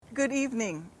Good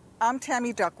evening. I'm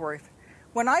Tammy Duckworth.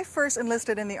 When I first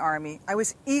enlisted in the Army, I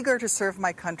was eager to serve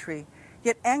my country,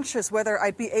 yet anxious whether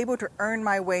I'd be able to earn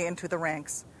my way into the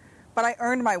ranks. But I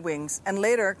earned my wings and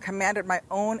later commanded my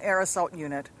own air assault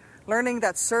unit, learning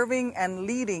that serving and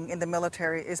leading in the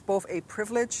military is both a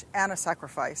privilege and a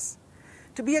sacrifice.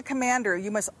 To be a commander,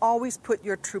 you must always put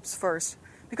your troops first,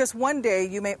 because one day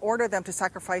you may order them to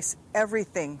sacrifice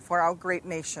everything for our great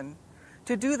nation.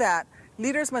 To do that,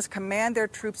 leaders must command their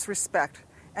troops respect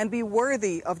and be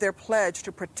worthy of their pledge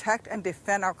to protect and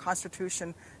defend our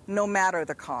Constitution, no matter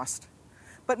the cost.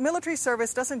 But military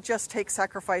service doesn't just take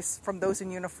sacrifice from those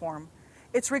in uniform.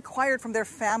 It's required from their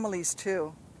families,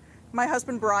 too. My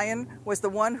husband, Brian, was the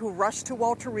one who rushed to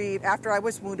Walter Reed after I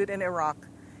was wounded in Iraq.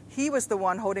 He was the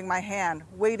one holding my hand,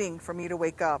 waiting for me to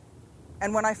wake up.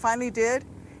 And when I finally did,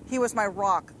 he was my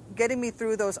rock, getting me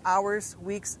through those hours,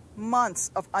 weeks, months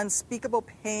of unspeakable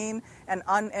pain and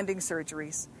unending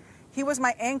surgeries. He was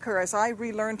my anchor as I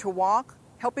relearned to walk,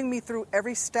 helping me through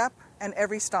every step and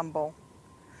every stumble.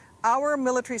 Our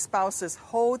military spouses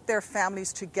hold their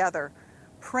families together,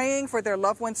 praying for their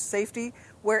loved ones' safety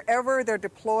wherever they're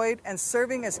deployed and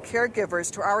serving as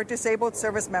caregivers to our disabled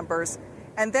service members,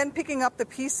 and then picking up the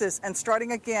pieces and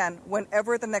starting again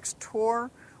whenever the next tour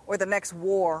or the next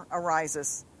war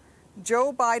arises.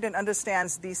 Joe Biden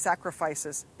understands these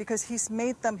sacrifices because he's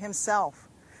made them himself.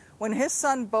 When his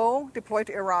son Beau deployed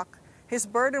to Iraq, his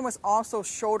burden was also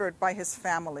shouldered by his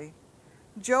family.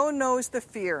 Joe knows the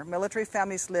fear military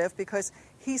families live because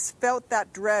he's felt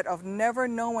that dread of never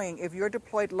knowing if your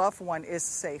deployed loved one is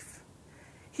safe.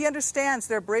 He understands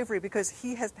their bravery because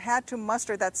he has had to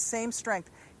muster that same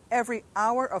strength every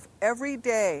hour of every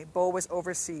day Beau was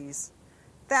overseas.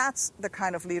 That's the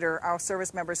kind of leader our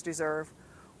service members deserve.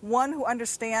 One who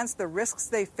understands the risks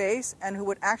they face and who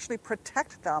would actually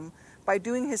protect them by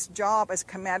doing his job as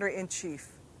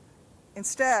commander-in-chief.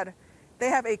 Instead, they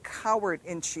have a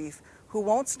coward-in-chief who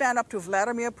won't stand up to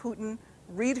Vladimir Putin,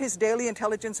 read his daily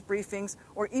intelligence briefings,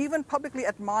 or even publicly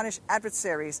admonish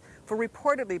adversaries for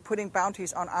reportedly putting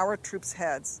bounties on our troops'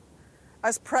 heads.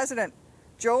 As president,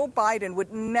 Joe Biden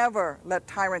would never let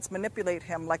tyrants manipulate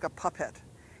him like a puppet.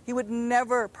 He would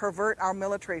never pervert our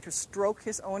military to stroke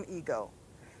his own ego.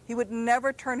 He would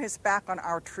never turn his back on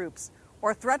our troops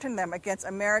or threaten them against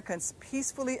Americans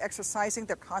peacefully exercising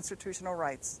their constitutional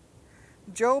rights.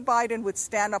 Joe Biden would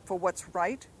stand up for what's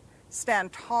right,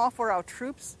 stand tall for our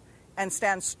troops, and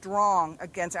stand strong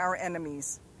against our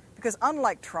enemies. Because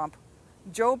unlike Trump,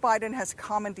 Joe Biden has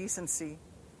common decency.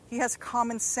 He has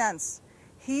common sense.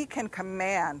 He can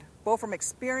command, both from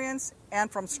experience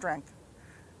and from strength.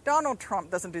 Donald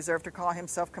Trump doesn't deserve to call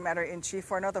himself commander-in-chief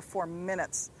for another 4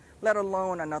 minutes, let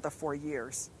alone another 4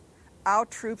 years. Our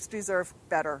troops deserve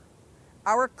better.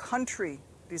 Our country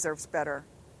deserves better.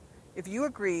 If you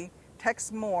agree,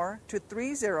 text MORE to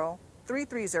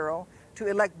 30330 to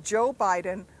elect Joe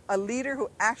Biden, a leader who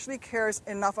actually cares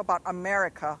enough about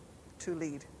America to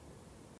lead.